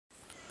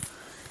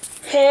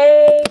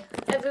Hey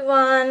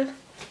everyone,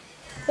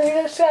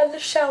 we're just out of the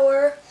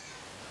shower,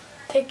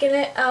 taking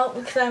it out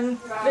because I'm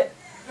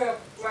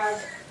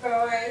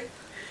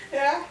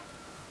yeah.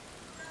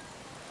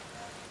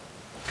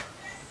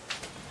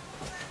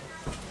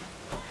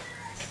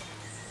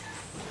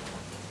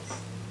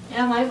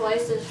 Yeah, my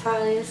voice is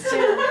probably this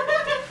too.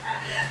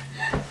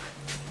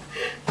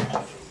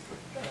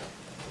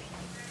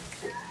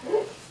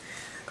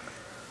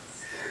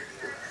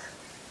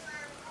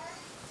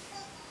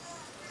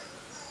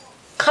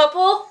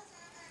 Couple?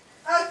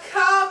 A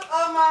cup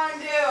of Mountain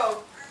Dew.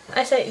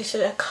 I said you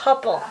said a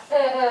couple.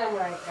 Oh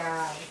my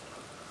god.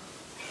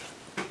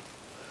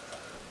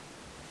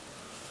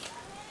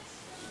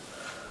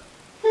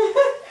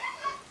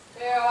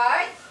 You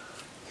alright?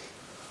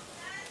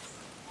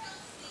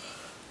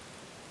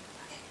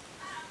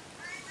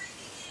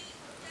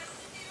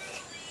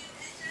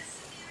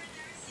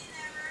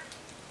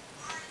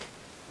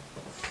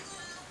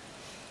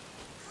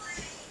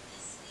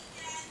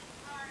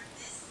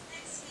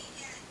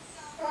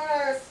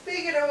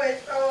 Speaking of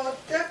which,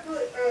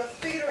 definitely,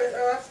 speaking of which,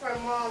 I'll ask my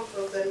mom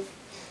something.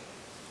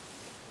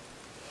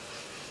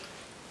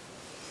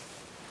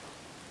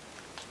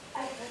 I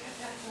think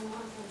I asked my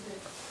mom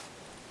something.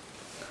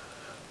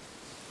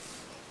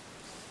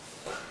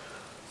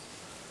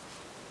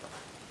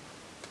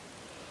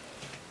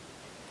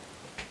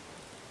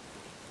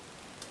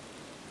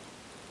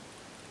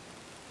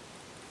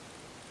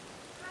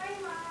 Hi,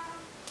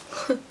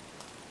 Mom.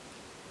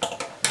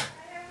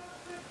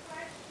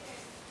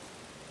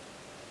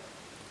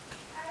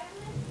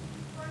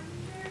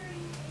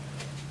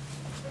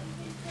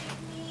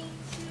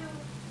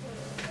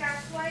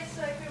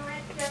 So I can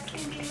rent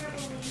Justin Bieber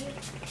Believe.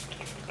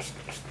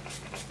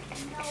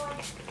 No, I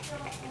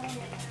don't own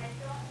it, and I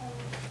don't own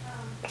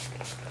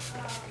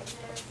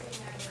Never Say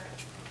Never.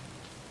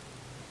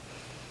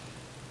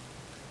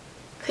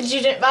 Because you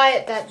didn't buy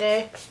it that day.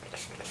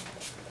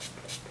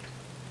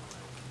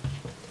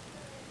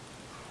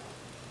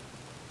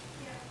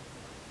 Yeah.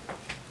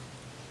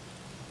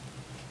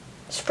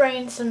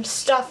 Spraying some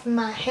stuff in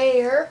my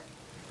hair.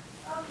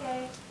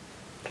 Okay.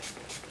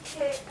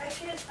 Okay, I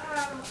could,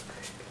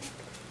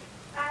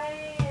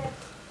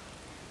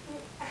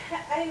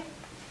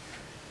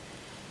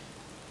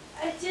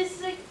 I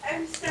just, like,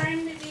 I'm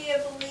starting to be a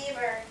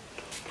believer.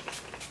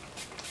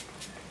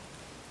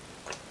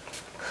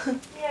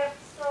 Yeah,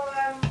 so,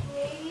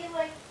 maybe,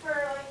 like, for,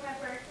 like, my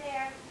birthday,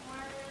 I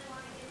really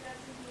want to get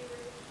Justin Bieber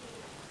the key.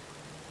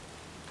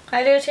 I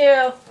do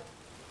too.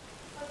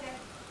 Okay.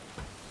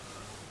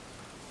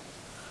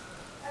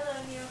 I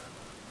love you.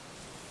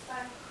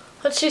 Bye.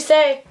 What'd she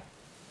say?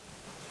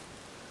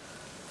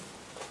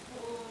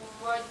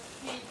 What'd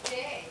she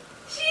say?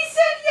 She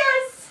said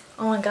yes!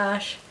 Oh my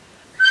gosh.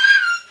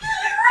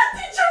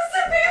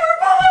 Justin Bieber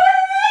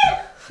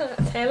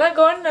Taylor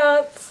going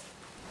nuts.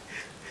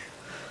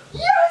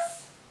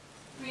 Yes!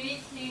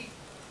 Please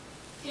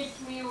teach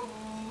me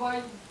what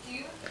to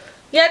do.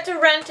 You have to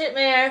rent it,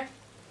 Mare.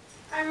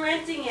 I'm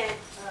renting it.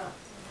 Oh.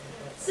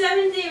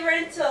 7-day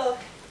rental.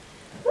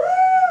 Woo!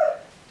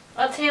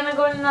 Well, Tana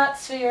going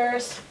nuts for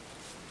yours.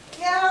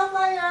 Yeah,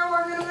 bye,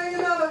 we're gonna make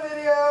another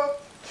video.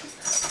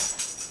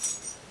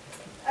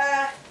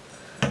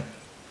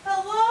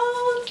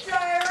 Hello,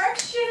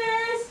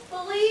 directioners,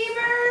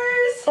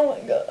 believers. Oh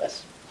my gosh.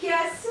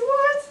 Guess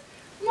what?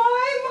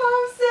 My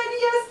mom said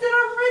yes that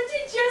I'm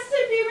renting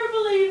Justin Bieber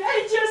Believe,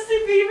 and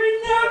Justin Bieber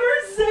never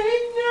say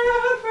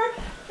never.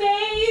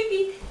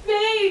 Baby,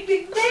 baby,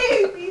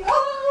 baby.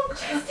 Oh,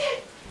 Justin.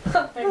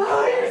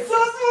 Oh, you're so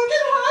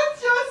smoking hot,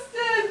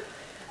 Justin.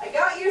 I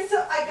got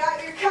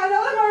your cat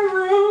out of my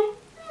room.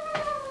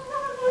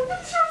 Look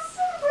at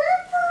Justin, we're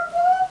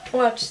purple.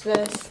 Watch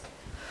this.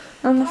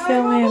 On the I'm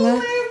film, a Anna.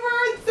 believer.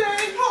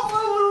 Thank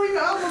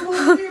hallelujah. I'm a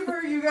believer,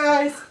 you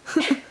guys.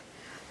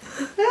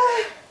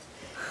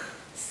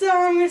 So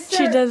I'm gonna start.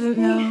 She doesn't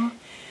know.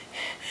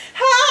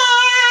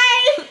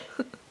 Hi!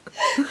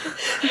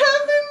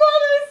 Happy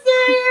Mother's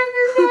Day,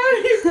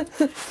 everybody!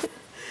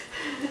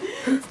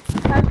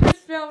 I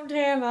just filmed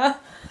Hannah.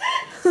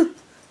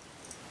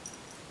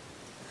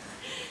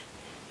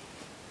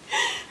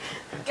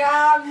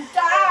 Calm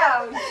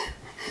down!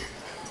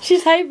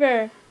 She's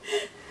hyper.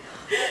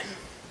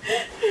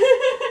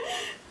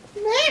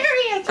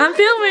 Mary, I'm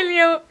filming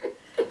you.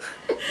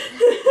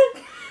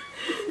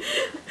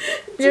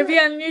 You'll be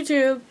on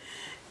YouTube.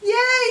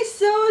 Yay!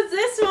 So is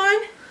this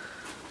one.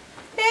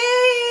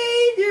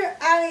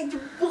 Hey,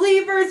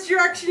 believers,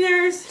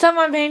 directioners. It's on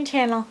my main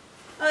channel.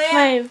 Oh yeah.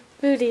 My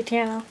booty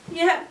channel.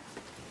 Yeah.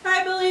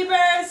 Hi,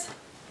 believers.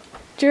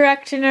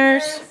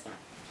 Directioners.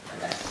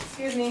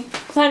 Excuse me.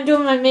 I'm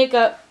doing my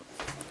makeup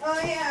Oh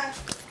yeah.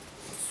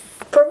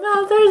 for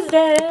Mother's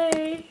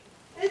Day.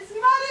 It's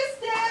Mother's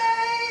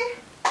Day.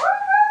 Woo!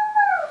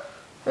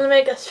 I'm gonna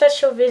make a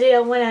special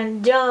video when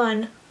I'm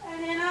done.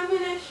 And then I'm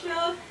gonna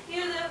show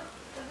you the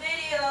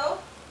video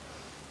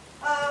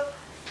of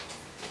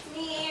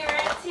me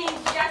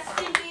renting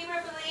Justin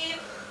Bieber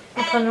Believe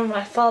I'm putting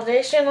my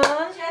foundation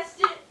on.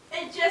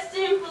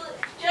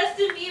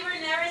 Justin Bieber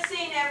Never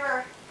Say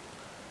Never.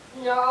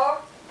 No.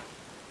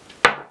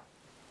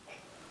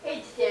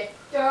 It's the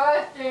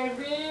Justin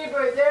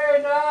Bieber,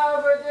 they're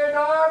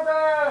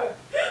number.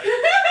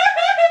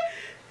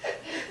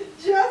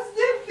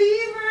 Justin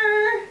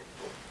Bieber.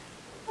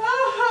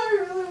 Oh,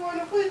 I really want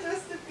to put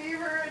Justin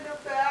Bieber in the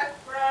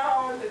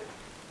background.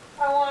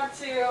 I want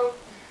to.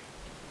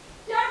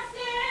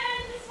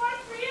 Justin, this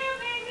one's for you,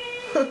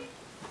 baby.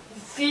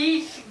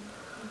 She's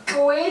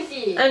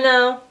crazy. I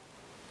know.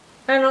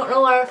 I don't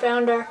know where I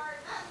found her.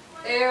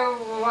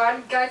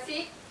 One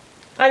Gussie.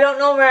 I don't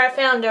know where I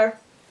found her.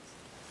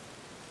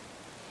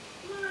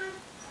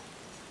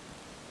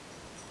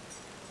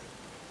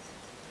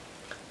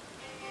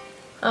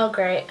 Oh,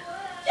 great.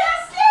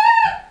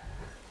 Justin!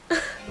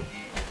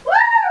 Woo!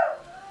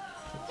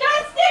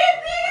 Justin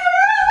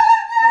Bieber!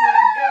 Oh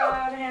my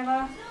God,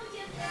 Hannah.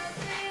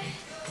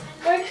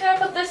 Where can I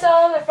put this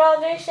on the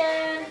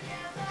foundation?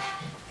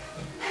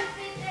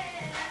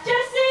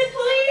 Justin,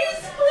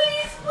 please,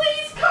 please,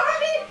 please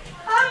comment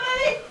on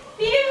my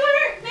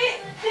viewer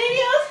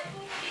videos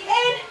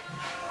and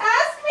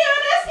ask me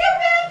on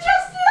Instagram.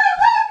 Justin, I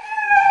love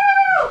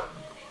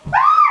you!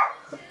 Ah!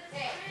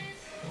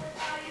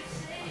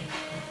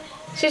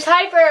 She's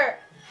hyper.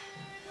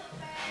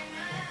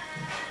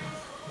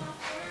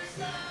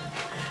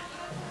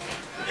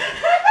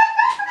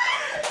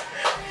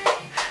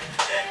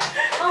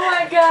 Oh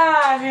my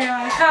God,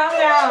 Hannah, calm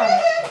down.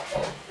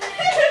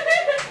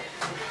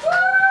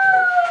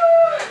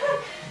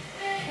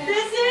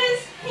 This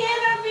is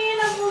Hannah being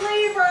a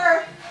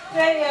believer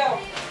video.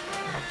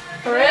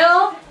 For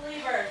real?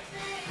 Believer.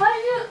 How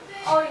did you?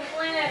 Oh, you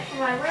playing it for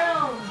my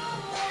room.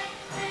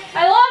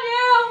 I love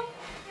you.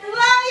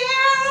 Love you!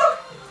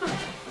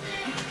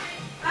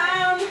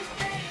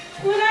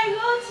 When I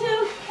go to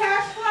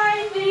Cash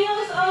Flying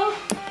videos, I'll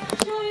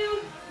show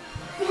you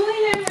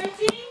Julie and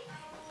renting.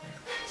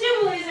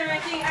 Julie's are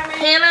renting. I'm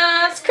renting.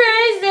 Hannah's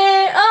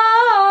crazy.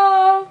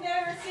 Oh.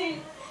 Never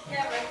seen.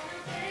 Never.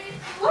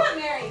 What,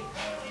 Mary?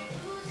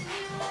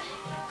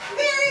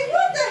 Mary,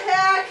 what the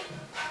heck?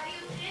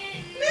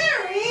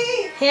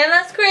 Mary!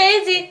 Hannah's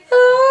crazy.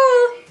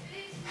 Oh.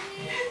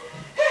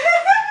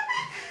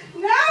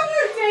 Now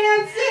we're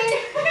dancing.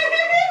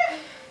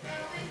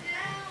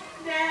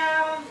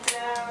 Down,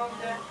 down,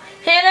 down.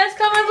 Hannah's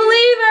coming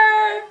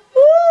believer.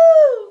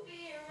 Woo.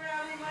 Be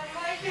around my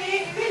life,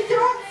 baby.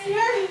 Don't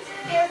scare me to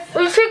dance.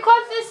 We should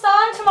quote this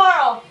song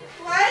tomorrow.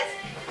 What?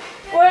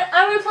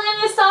 Are we playing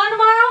this song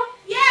tomorrow?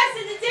 Yes,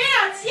 it's a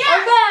dance. Yes.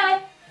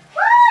 Okay.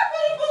 Woo,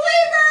 big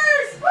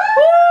believers. Woo.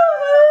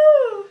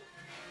 Woo.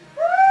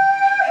 Woo.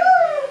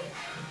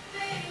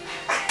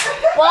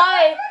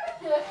 Why?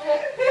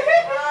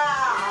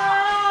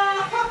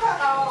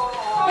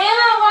 Oh.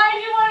 Hannah, why do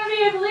you want to be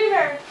a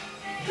believer?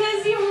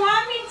 Because you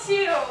want me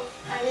to.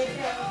 I do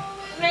too.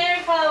 Mary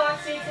probably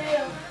wants to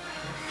too.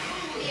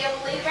 Be a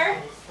believer?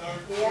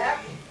 Yep.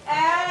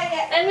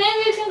 Yeah. And maybe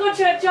you can go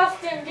to a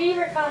Justin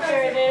Bieber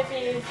concert If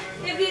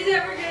he's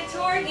ever going to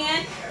tour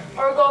again.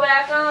 or go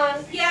back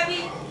on. Yeah,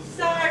 be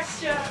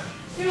starstruck.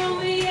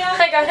 Julia.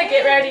 I gotta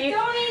get ready.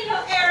 Don't need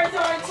no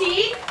Arizona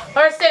tea.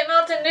 Or State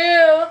Mountain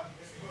Dew.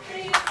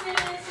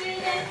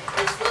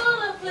 It's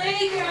full of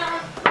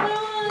playground. I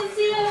want to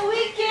see a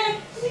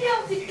weekend. You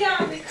don't think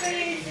I'm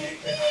crazy.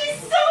 He's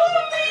so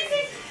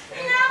amazing.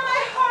 Now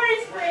my heart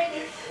is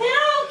breaking. And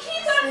I'll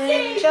keep on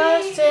saying,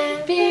 Justin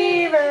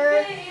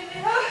Bieber.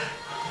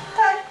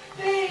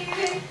 baby,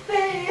 baby,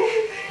 baby.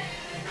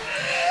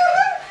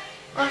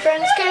 My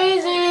friend's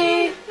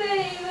crazy.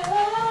 Baby,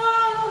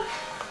 oh,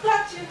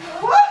 got you.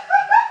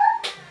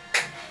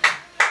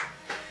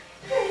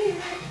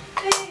 Baby,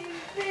 baby,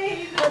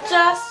 baby.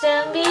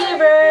 Justin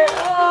Bieber.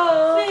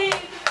 Oh. Baby,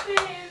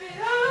 baby,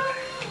 oh.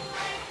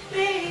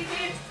 Baby,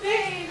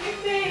 baby,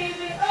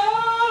 baby,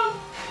 oh.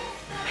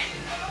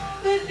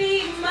 Could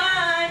be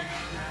mine.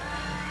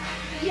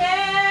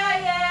 Yeah,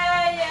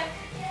 yeah, yeah.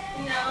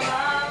 No,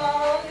 I'm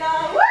all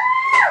gone. Woo!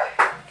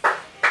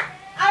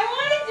 I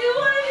want to do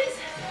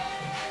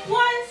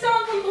one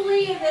song from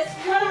Believe. That's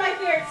one of my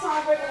favorite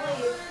songs for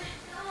Believe.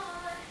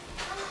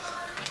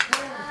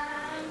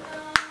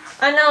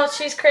 I know,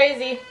 she's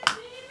crazy.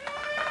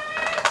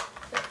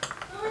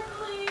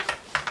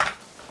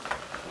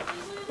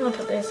 I'm gonna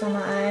put this on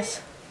my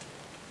eyes.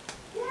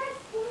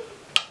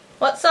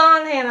 What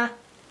song, Hannah?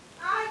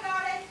 I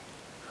got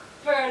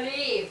it.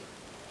 Believe.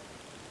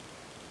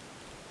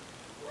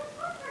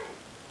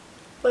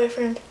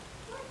 Boyfriend.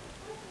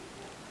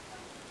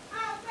 I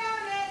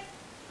found it.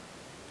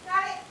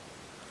 Got it.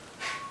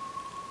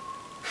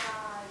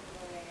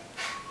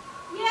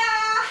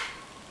 Yeah.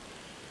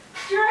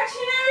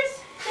 Directioners,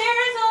 there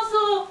is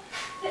also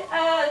a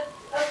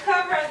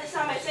cover of the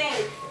song I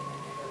sang.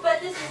 But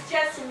this is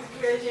Justin's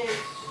version.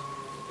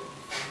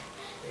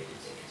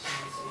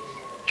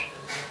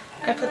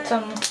 I put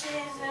some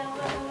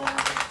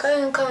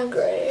kind of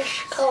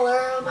grayish color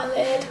on my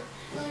lid.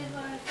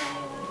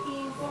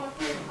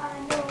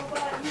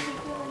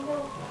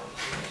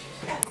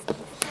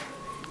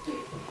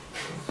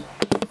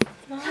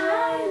 I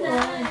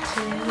want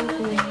to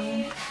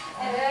be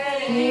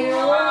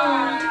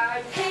anyone.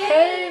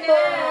 Hey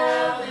boy.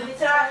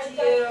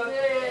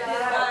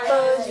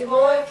 your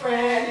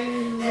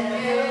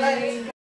boyfriend.